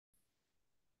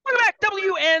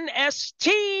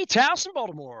WNST, Towson,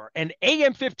 Baltimore, and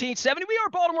AM 1570. We are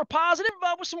Baltimore positive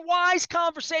with some wise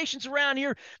conversations around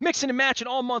here, mixing and matching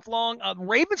all month long.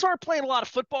 Ravens aren't playing a lot of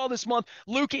football this month.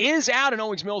 Luke is out in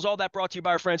Owings Mills. All that brought to you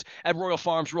by our friends at Royal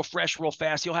Farms. Real fresh, real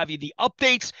fast. He'll have you the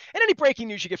updates and any breaking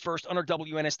news you get first on our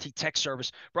WNST tech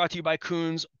service, brought to you by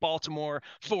Coons Baltimore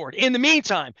Ford. In the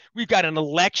meantime, we've got an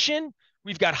election.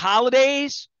 We've got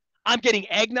holidays. I'm getting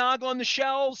eggnog on the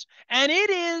shelves, and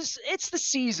it's the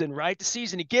season, right? The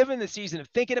season of giving, the season of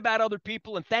thinking about other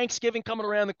people, and Thanksgiving coming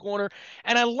around the corner.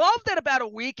 And I love that about a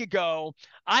week ago,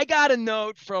 I got a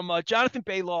note from Jonathan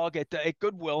Baylog at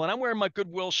Goodwill, and I'm wearing my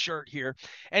Goodwill shirt here.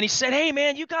 And he said, hey,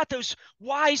 man, you got those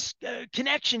wise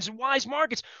connections and wise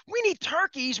markets. We need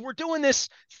turkeys. We're doing this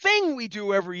thing we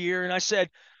do every year. And I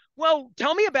said, well,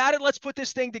 tell me about it. Let's put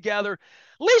this thing together.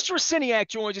 Lisa Rusyniak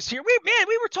joins us here.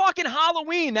 We were talking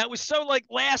Halloween. That was so like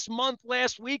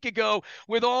last week ago,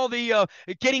 with all the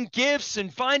getting gifts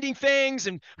and finding things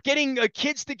and getting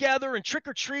kids together and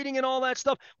trick-or-treating and all that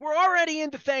stuff. We're already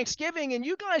into Thanksgiving, and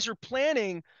you guys are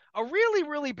planning a really,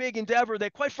 really big endeavor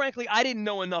that, quite frankly, I didn't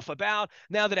know enough about.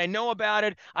 Now that I know about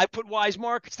it, I put wise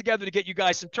markets together to get you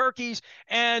guys some turkeys,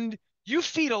 and you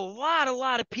feed a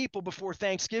lot of people before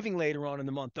Thanksgiving later on in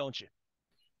the month, don't you?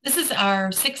 This is our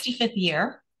 65th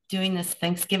year doing this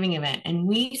Thanksgiving event, and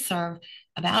we serve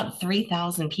about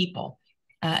 3,000 people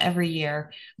every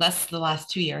year, less the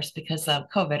last 2 years because of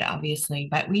COVID, obviously,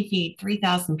 but we feed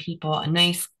 3,000 people a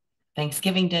nice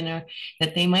Thanksgiving dinner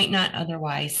that they might not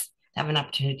otherwise have an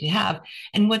opportunity to have.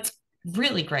 And what's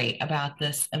really great about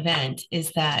this event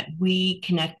is that we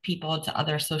connect people to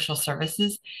other social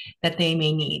services that they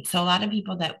may need. So a lot of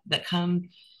people that come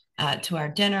to our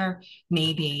dinner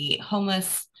may be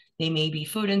homeless, they may be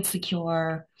food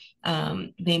insecure,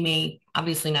 they may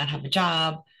obviously not have a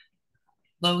job,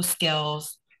 low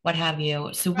skills, what have you.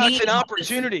 So Well, it's we an have this,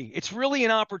 opportunity. It's really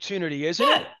an opportunity, isn't it?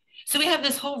 yeah. So we have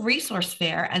this whole resource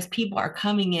fair as people are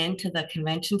coming into the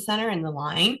convention center in the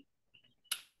line,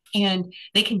 and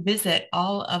they can visit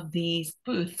all of these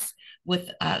booths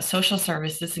with social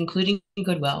services, including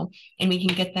Goodwill, and we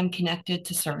can get them connected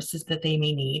to services that they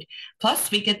may need.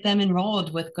 Plus, we get them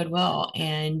enrolled with Goodwill,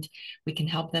 and we can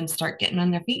help them start getting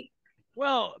on their feet.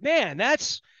 Well, man,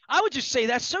 I would just say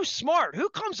that's so smart. Who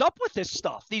comes up with this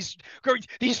stuff? These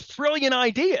brilliant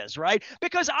ideas, right?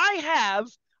 Because I have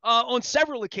on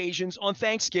several occasions on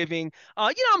Thanksgiving,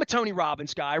 I'm a Tony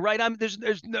Robbins guy, right?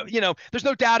 There's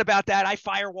no doubt about that. I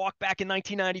firewalked back in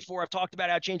 1994. I've talked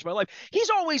about how it changed my life. He's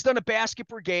always done a basket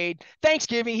brigade.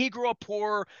 Thanksgiving, he grew up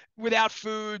poor, without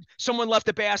food. Someone left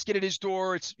a basket at his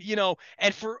door.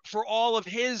 And for all of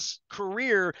his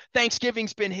career,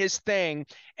 Thanksgiving's been his thing.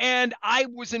 And I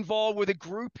was involved with a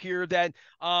group here that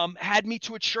had me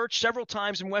to a church several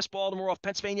times in West Baltimore off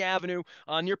Pennsylvania Avenue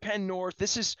near Penn North.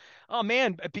 This is, oh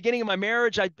man, at the beginning of my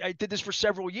marriage, I did this for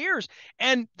several years.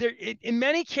 And there, in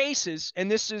many cases,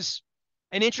 and this is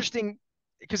an interesting,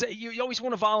 because you always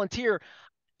want to volunteer,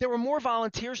 there were more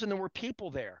volunteers than there were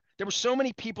people there. There were so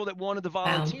many people that wanted to Wow.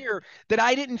 volunteer that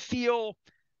I didn't feel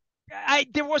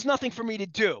there was nothing for me to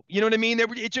do. You know what I mean?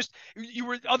 You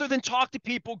were, other than talk to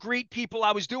people, greet people.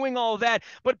 I was doing all of that.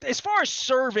 But as far as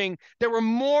serving, there were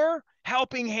more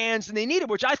helping hands than they needed,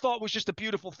 which I thought was just a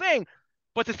beautiful thing.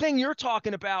 But the thing you're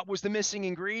talking about was the missing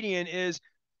ingredient is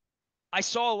I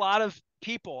saw a lot of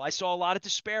people. I saw a lot of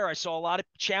despair. I saw a lot of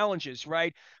challenges,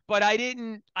 right? But I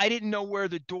didn't know where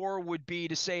the door would be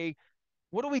to say,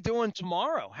 what are we doing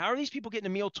tomorrow? How are these people getting a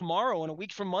meal tomorrow and a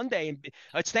week from Monday? And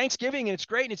it's Thanksgiving and it's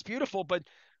great and it's beautiful, but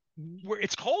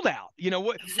it's cold out.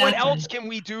 What else Exactly. can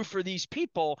we do for these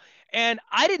people? And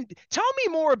I didn't tell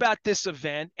me more about this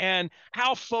event and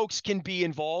how folks can be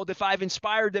involved. If I've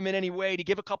inspired them in any way to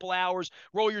give a couple hours,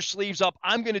 roll your sleeves up,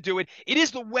 I'm going to do it. It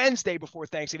is the Wednesday before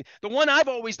Thanksgiving. The one I've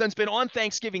always done has been on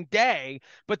Thanksgiving Day,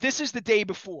 but this is the day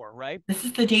before, right? This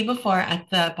is the day before at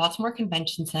the Baltimore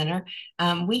Convention Center.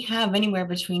 We have anywhere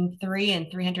between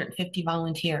 350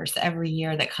 volunteers every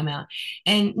year that come out.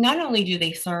 And not only do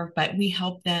they serve, but we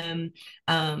help them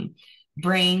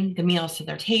bring the meals to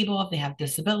their table. If they have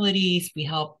disabilities, we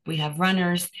have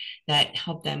runners that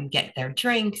help them get their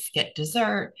drinks, get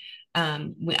dessert.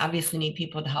 We obviously need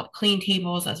people to help clean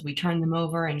tables as we turn them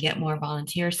over and get more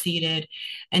volunteers seated.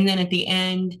 And then at the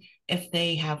end, if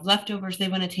they have leftovers they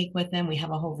want to take with them, we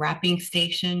have a whole wrapping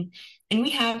station. And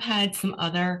we have had some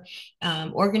other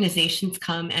organizations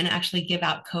come and actually give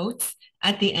out coats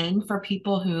at the end for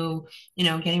people who,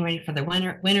 getting ready for the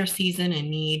winter season and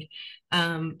need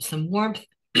some warmth.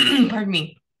 Pardon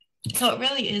me. So it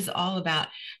really is all about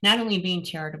not only being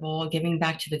charitable, giving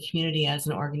back to the community as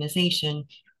an organization,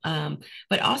 um,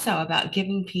 but also about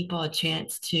giving people a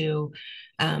chance to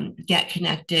get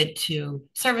connected to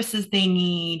services they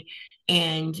need,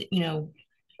 and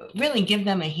really give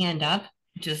them a hand up,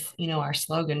 just our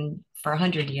slogan for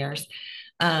 100 years,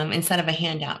 instead of a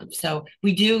handout. So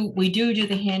we do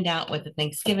the handout with the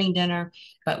Thanksgiving dinner,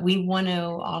 but we want to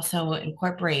also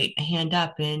incorporate a hand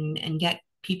up and get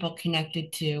people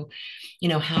connected to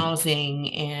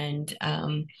housing and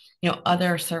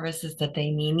other services that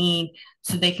they may need,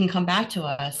 so they can come back to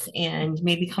us and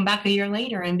maybe come back a year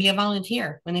later and be a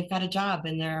volunteer when they've got a job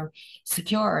and they're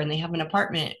secure and they have an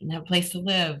apartment and have a place to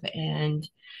live. And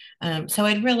so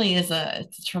it really is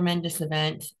it's a tremendous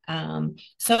event.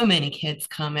 So many kids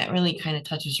come. It really kind of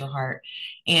touches your heart.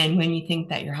 And when you think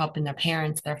that you're helping their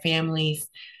parents, their families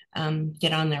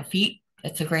get on their feet,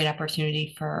 it's a great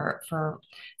opportunity for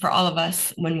all of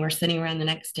us when we're sitting around the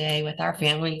next day with our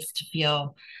families to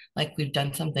feel like we've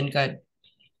done something good.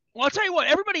 Well, I'll tell you what,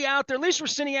 everybody out there, Lisa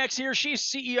Rusyniak's here. She's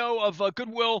CEO of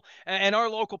Goodwill and our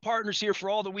local partners here for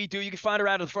all that we do. You can find her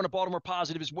out in the front of Baltimore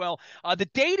Positive as well. The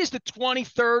date is the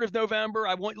 23rd of November.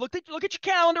 I want look at your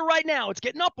calendar right now. It's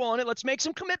getting up on it. Let's make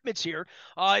some commitments here.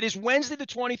 It is Wednesday the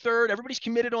 23rd. Everybody's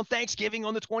committed on Thanksgiving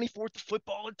on the 24th, the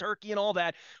football and turkey and all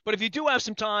that. But if you do have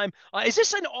some time, is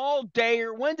this an all day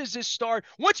or when does this start?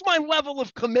 What's my level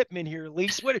of commitment here,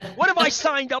 Lisa? What have I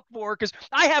signed up for? Because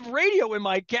I have radio in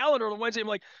my calendar on Wednesday. I'm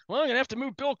like, well, I'm gonna have to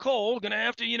move Bill Cole, gonna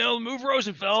have to, move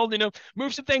Rosenfeld,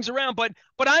 move some things around. But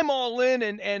I'm all in,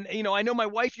 and I know my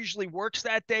wife usually works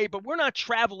that day, but we're not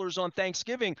travelers on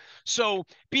Thanksgiving. So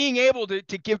being able to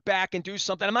give back and do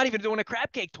something. I'm not even doing a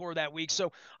crab cake tour that week.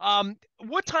 So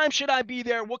what time should I be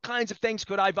there? What kinds of things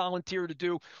could I volunteer to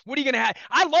do? What are you gonna have?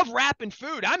 I love wrapping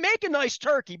food. I make a nice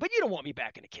turkey, but you don't want me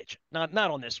back in the kitchen. Not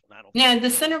on this one, I don't think. Yeah,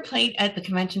 the center plate at the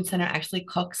convention center actually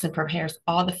cooks and prepares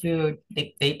all the food.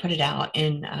 They put it out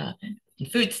in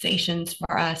food stations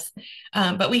for us.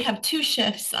 But we have two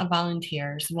shifts of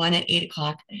volunteers, one at 8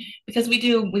 o'clock, because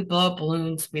we blow up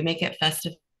balloons, we make it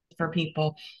festive for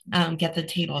people, get the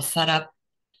tables set up,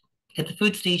 get the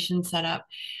food station set up.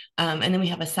 And then we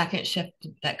have a second shift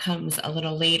that comes a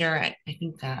little later at, I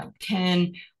think,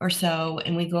 10 or so.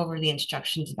 And we go over the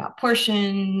instructions about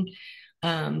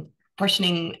um,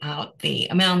 portioning out the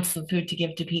amounts of food to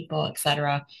give to people, et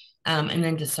cetera, and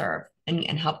then to serve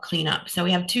and help clean up. So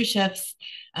we have two shifts,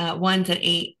 one's at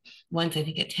 8, one's, I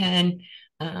think, at 10.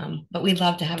 But we'd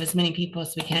love to have as many people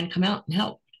as we can come out and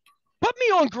help. Put me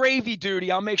on gravy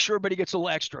duty. I'll make sure everybody gets a little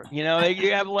extra. They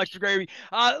have a little extra gravy.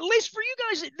 At least for you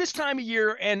guys this time of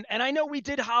year, and I know we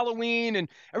did Halloween and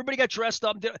everybody got dressed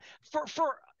up. For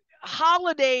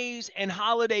holidays and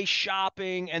holiday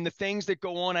shopping and the things that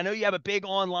go on. I know you have a big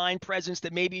online presence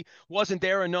that maybe wasn't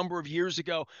there a number of years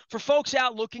ago. For folks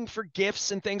out looking for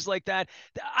gifts and things like that,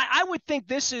 I would think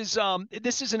this is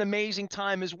an amazing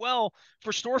time as well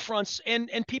for storefronts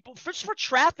and people for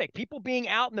traffic, people being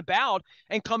out and about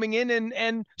and coming in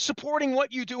and supporting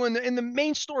what you do in the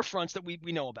main storefronts that we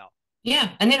know about.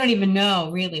 Yeah, and they don't even know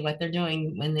really what they're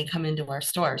doing when they come into our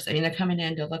stores. I mean, they're coming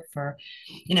in to look for,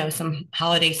 some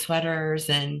holiday sweaters,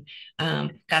 and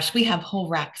gosh, we have whole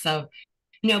racks of,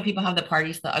 people have the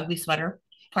parties, the ugly sweater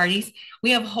parties. We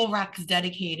have whole racks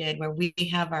dedicated where we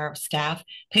have our staff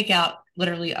pick out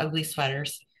literally ugly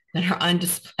sweaters that are on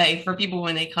display for people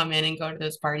when they come in and go to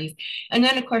those parties. And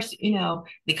then, of course, the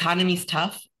economy's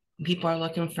tough. People are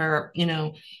looking for,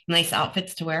 nice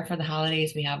outfits to wear for the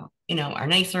holidays. We have, our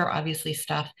nicer, obviously,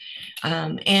 stuff.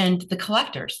 And the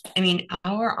collectors. I mean,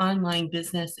 our online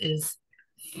business is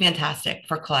fantastic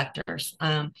for collectors,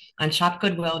 on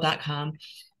shopgoodwill.com,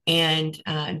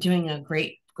 and doing a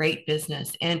great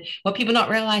business. And what people don't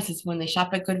realize is when they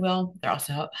shop at Goodwill, they're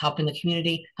also helping the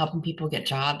community, helping people get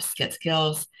jobs, get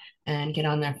skills, and get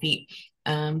on their feet.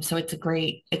 So it's a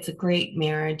great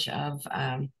marriage of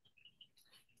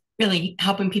really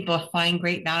helping people find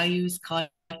great values,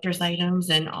 collector's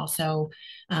items, and also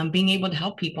being able to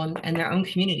help people in their own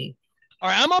community. All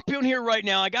right, I'm up in here right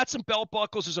now. I got some belt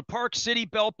buckles. There's a Park City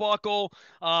belt buckle,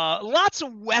 lots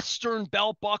of Western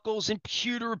belt buckles and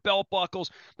pewter belt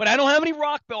buckles, but I don't have any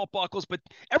rock belt buckles. But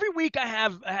every week I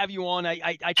have you on.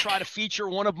 I try to feature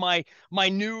one of my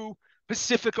new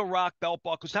Pacifica rock belt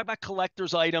buckles. Talk about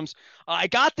collector's items. I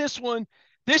got this one.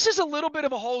 This is a little bit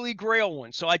of a holy grail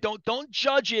one, so I don't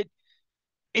judge it.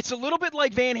 It's a little bit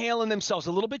like Van Halen themselves,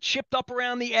 a little bit chipped up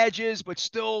around the edges, but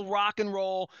still rock and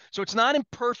roll. So it's not in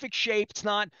perfect shape. It's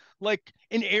not like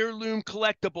an heirloom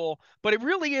collectible, but it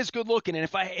really is good looking. And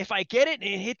if I get it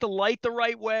and hit the light the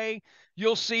right way,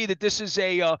 you'll see that this is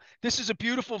a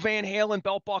beautiful Van Halen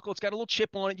belt buckle. It's got a little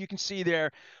chip on it, you can see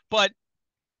there. But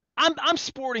I'm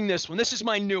sporting this one. This is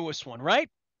my newest one, right?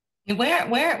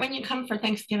 Wear it when you come for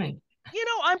Thanksgiving.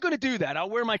 I'm going to do that. I'll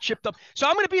wear my chipped up. So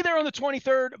I'm going to be there on the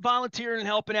 23rd, volunteering and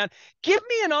helping out. Give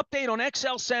me an update on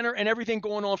XL Center and everything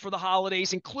going on for the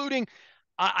holidays, including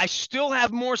I still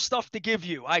have more stuff to give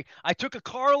you. I took a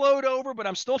carload over, but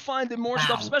I'm still finding more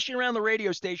stuff, Wow. especially around the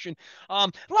radio station.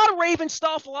 A lot of Raven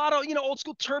stuff, a lot of old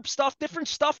school Terp stuff, different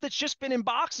stuff that's just been in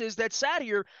boxes that sat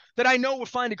here that I know would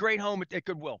find a great home at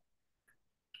Goodwill.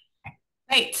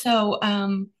 Right. So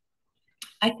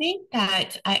I think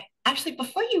that I actually,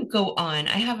 before you go on,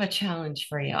 I have a challenge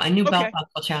for you, a new belt Okay,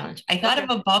 buckle challenge. I thought of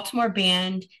okay, a Baltimore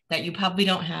band that you probably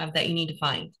don't have that you need to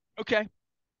find. okay.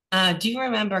 Do you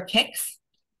remember Kicks?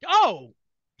 Oh,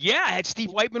 yeah, I had Steve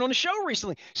Whiteman on the show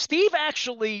recently. Steve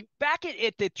actually, back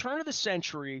at the turn of the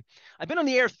century, I've been on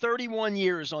the air 31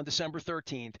 years on December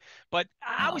 13th, but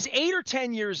I Oh, was 8 or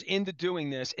 10 years into doing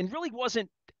this and really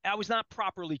I was not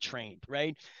properly trained,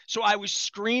 right? So I was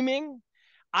screaming.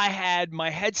 I had my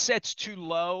headsets too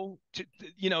low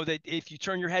that if you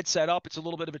turn your headset up, it's a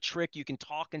little bit of a trick. You can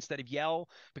talk instead of yell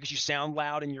because you sound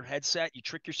loud in your headset. You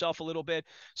trick yourself a little bit.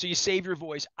 So you save your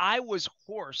voice. I was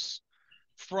hoarse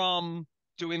from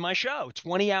doing my show,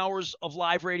 20 hours of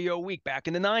live radio a week back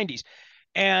in the 90s.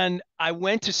 And I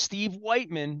went to Steve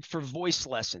Whiteman for voice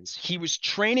lessons. He was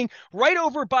training right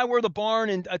over by where the barn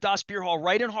and Das Beer Hall,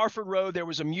 right in Harford Road. There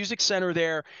was a music center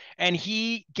there, and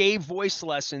he gave voice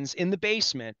lessons in the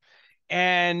basement.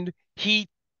 And he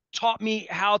taught me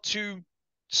how to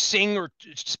sing or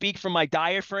speak from my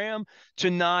diaphragm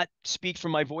to not speak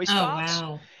from my voice oh, box.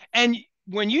 wow. And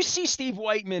when you see Steve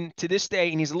Whiteman to this day,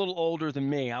 and he's a little older than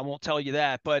me, I won't tell you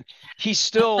that, but he's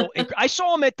still. I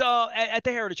saw him at the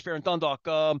Heritage Fair in Dundalk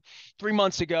 3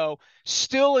 months ago.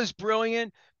 Still is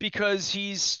brilliant because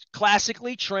he's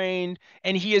classically trained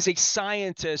and he is a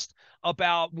scientist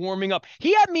about warming up.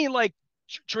 He had me like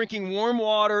drinking warm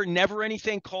water, never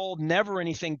anything cold, never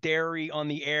anything dairy on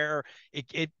the air.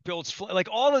 It builds like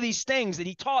all of these things that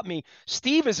he taught me.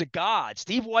 Steve is a god,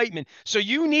 Steve Whiteman. So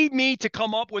you need me to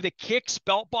come up with a Kicks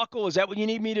belt buckle? Is that what you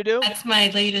need me to do? That's my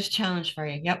latest challenge for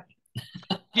you. Yep.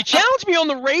 You challenged me on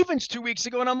the Ravens 2 weeks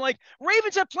ago, and I'm like,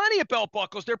 Ravens have plenty of belt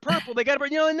buckles. They're purple. They got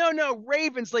to, no,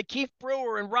 Ravens like Keith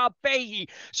Brewer and Rob Fahey.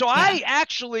 So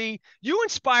Yeah. you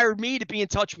inspired me to be in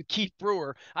touch with Keith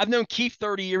Brewer. I've known Keith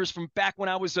 30 years from back when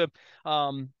I was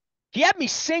he had me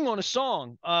sing on a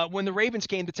song when the Ravens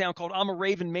came to town called I'm a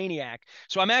Raven Maniac.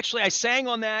 So I sang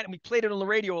on that and we played it on the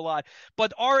radio a lot.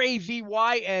 But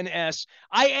RAVYNS,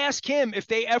 I asked him if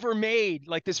they ever made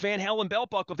like this Van Halen belt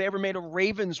buckle, if they ever made a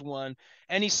Ravens one.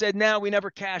 And he said, no, we never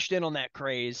cashed in on that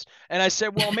craze. And I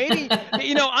said, well, maybe,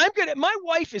 I'm good at my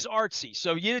wife is artsy.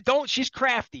 So she's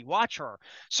crafty. Watch her.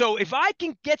 So if I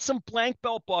can get some blank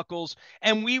belt buckles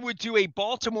and we would do a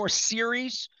Baltimore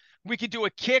series, we could do a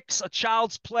Kicks, a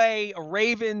Child's Play, a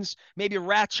Ravens, maybe a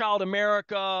Rat Child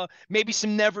America, maybe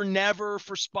some Never Never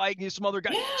for Spike and some other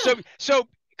guy. Yeah. So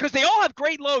because they all have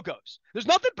great logos. There's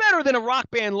nothing better than a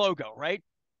rock band logo, right?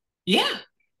 Yeah.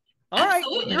 All right.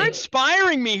 Well, you're Absolutely.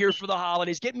 inspiring me here for the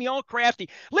holidays, getting me all crafty.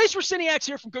 Liz Rusyniak's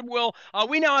here from Goodwill.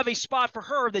 We now have a spot for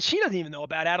her that she doesn't even know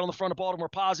about out on the front of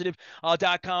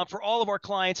BaltimorePositive.com for all of our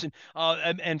clients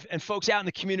and folks out in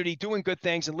the community doing good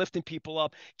things and lifting people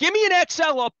up. Give me an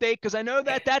XL update because I know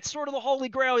that that's sort of the holy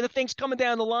grail. The thing's coming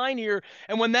down the line here.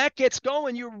 And when that gets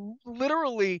going, you're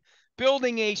literally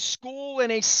building a school and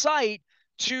a site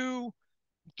to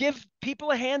give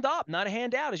people a hand up, not a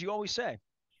handout, as you always say.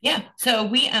 Yeah. So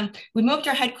we moved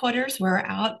our headquarters. We're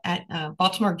out at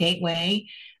Baltimore Gateway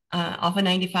off of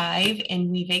 95,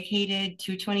 and we vacated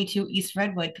 222 East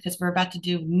Redwood because we're about to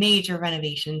do major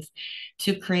renovations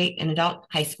to create an adult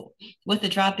high school with a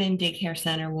drop-in daycare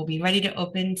center. We'll be ready to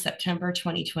open September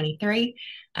 2023.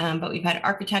 But we've had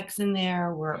architects in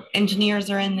there, where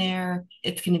engineers are in there.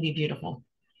 It's going to be beautiful.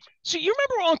 So you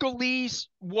remember where Uncle Lee's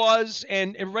was,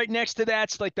 and right next to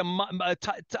that's like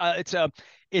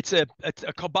it's a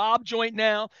kebab joint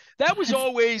now. That was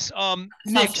always South Street.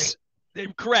 Nick's.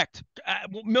 Correct,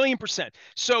 1,000,000%.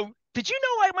 So did you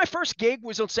know my first gig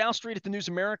was on South Street at the News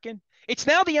American? It's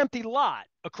now the empty lot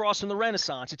across from the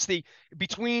Renaissance. It's the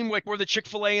between like where the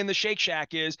Chick-fil-A and the Shake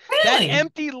Shack is. That Really?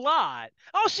 empty lot.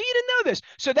 Oh, so you didn't know this.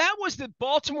 So that was the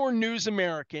Baltimore News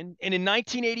American. And in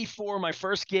 1984, my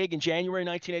first gig in January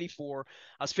 1984,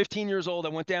 I was 15 years old. I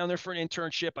went down there for an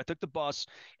internship. I took the bus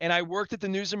and I worked at the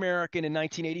News American in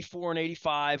 1984 and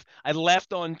 85. I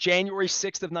left on January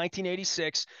 6th of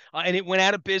 1986 and it went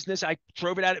out of business. I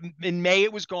drove it out in May.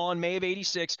 It was gone, May of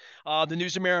 86. The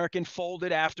News American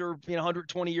folded after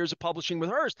 120 years of publishing with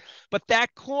Hearst. But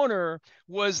that corner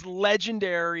was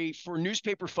legendary for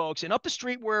newspaper folks. And up the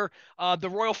street where the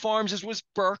Royal Farms is was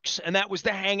Burke's, and that was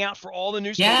the hangout for all the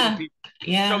newspaper Yeah. people. So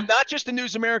Yeah. not just the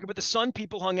News America, but the Sun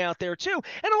people hung out there too.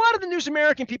 And a lot of the News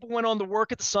American people went on to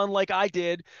work at the Sun like I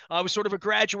did. It was sort of a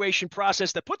graduation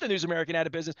process that put the News American out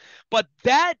of business. But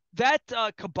that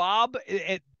kebab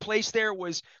place there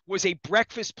was a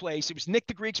breakfast place. It was Nick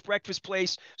the Greek's breakfast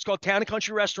place. It's called Town and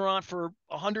Country Restaurant for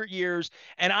 100 years,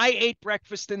 and I ate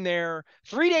breakfast in there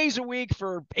 3 days a week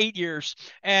for 8 years.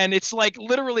 And it's like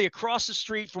literally across the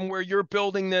street from where you're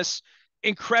building this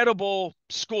incredible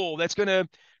school that's going to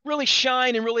really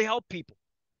shine and really help people.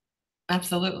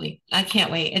 Absolutely. I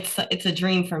can't wait. It's a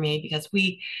dream for me because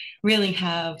we really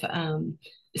have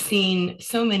seen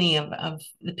so many of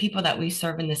the people that we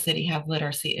serve in the city have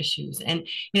literacy issues. And,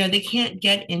 they can't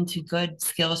get into good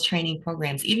skills training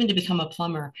programs, even to become a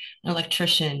plumber, an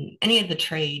electrician, any of the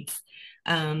trades.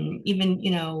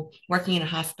 Even, working in a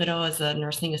hospital as a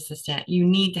nursing assistant, you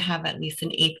need to have at least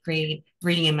an eighth grade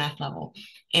reading and math level.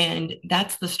 And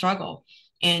that's the struggle.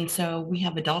 And so we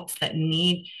have adults that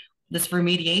need this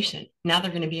remediation. Now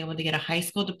they're going to be able to get a high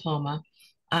school diploma,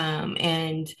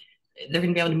 and they're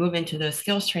going to be able to move into those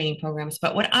skills training programs.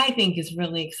 But what I think is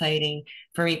really exciting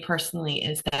for me personally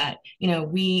is that,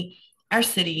 our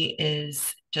city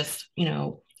is just,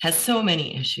 has so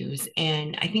many issues.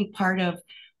 And I think part of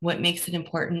what makes it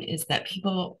important is that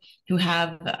people who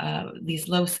have these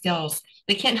low skills,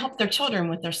 they can't help their children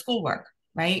with their schoolwork,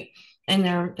 right? And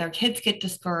their kids get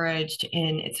discouraged,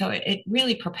 and so it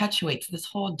really perpetuates this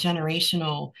whole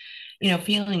generational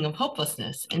feeling of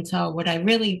hopelessness. And so what I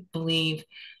really believe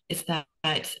is that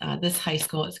this high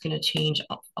school is going to change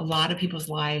a lot of people's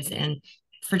lives, and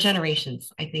for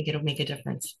generations I think it'll make a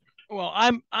difference. Well,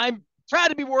 I'm proud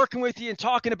to be working with you and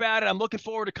talking about it. I'm looking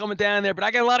forward to coming down there. But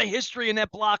I got a lot of history in that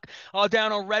block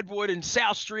down on Redwood and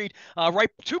South Street, right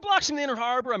 2 blocks from the Inner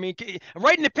Harbor. I mean,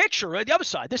 right in the picture, right, the other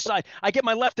side, this side. I get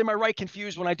my left and my right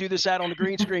confused when I do this out on the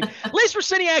green screen. Lisa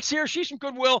Rusyniak's here. She's from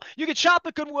Goodwill. You can shop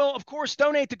at Goodwill, of course,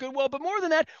 donate to Goodwill. But more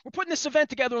than that, we're putting this event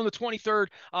together on the 23rd.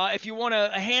 If you want a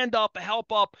hand up, a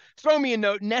help up, throw me a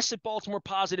note, ness at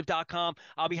baltimorepositive.com.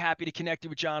 I'll be happy to connect you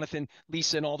with Jonathan,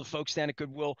 Lisa, and all the folks down at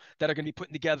Goodwill that are going to be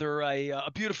putting together a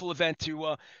beautiful event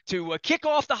to kick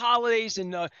off the holidays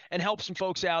and help some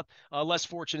folks out less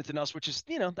fortunate than us, which is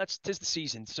that's tis the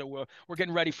season. So we're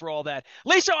getting ready for all that.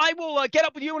 Lisa, I will get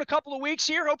up with you in a couple of weeks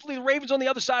here. Hopefully the Ravens on the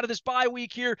other side of this bye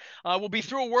week here will be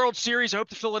through a World Series. I hope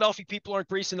the Philadelphia people aren't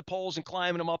greasing the poles and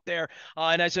climbing them up there.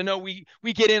 And as I know, we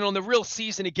get in on the real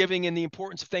season of giving and the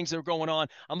importance of things that are going on.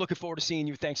 I'm looking forward to seeing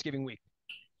you Thanksgiving week.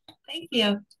 Thank you.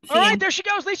 All See right, you. there she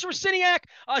goes, Lisa Rusyniak.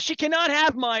 She cannot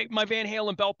have my Van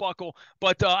Halen belt buckle,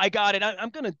 but I got it. I'm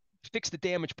gonna fix the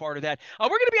damage part of that. We're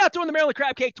going to be out doing the Maryland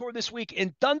Crab Cake Tour this week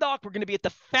in Dundalk. We're going to be at the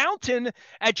Fountain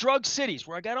at Drug Cities,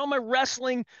 where I got all my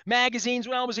wrestling magazines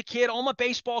when I was a kid, all my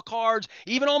baseball cards,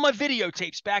 even all my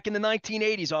videotapes back in the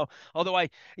 1980s. Although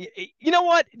you know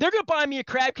what? They're going to buy me a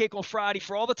crab cake on Friday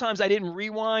for all the times I didn't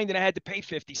rewind and I had to pay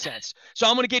 50 cents. So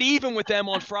I'm going to get even with them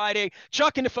on Friday.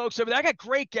 Chuck and the folks over there. I got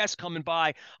great guests coming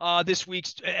by this week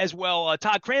as well.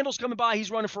 Todd Crandall's coming by.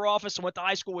 He's running for office. I went to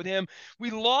high school with him. We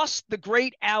lost the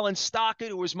great Alan Stockett,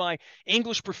 who was my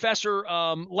English professor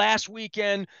last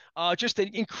weekend. Just an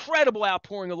incredible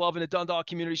outpouring of love in the Dundalk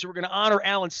community. So we're going to honor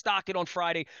Alan Stockett on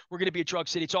Friday. We're going to be at Drug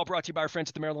City. It's all brought to you by our friends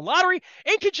at the Maryland Lottery,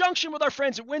 in conjunction with our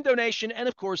friends at Window Nation, and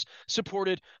of course,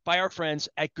 supported by our friends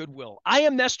at Goodwill. I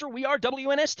am Nestor. We are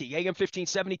WNST, AM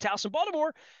 1570, Towson,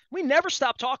 Baltimore. We never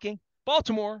stop talking.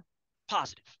 Baltimore,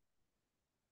 positive.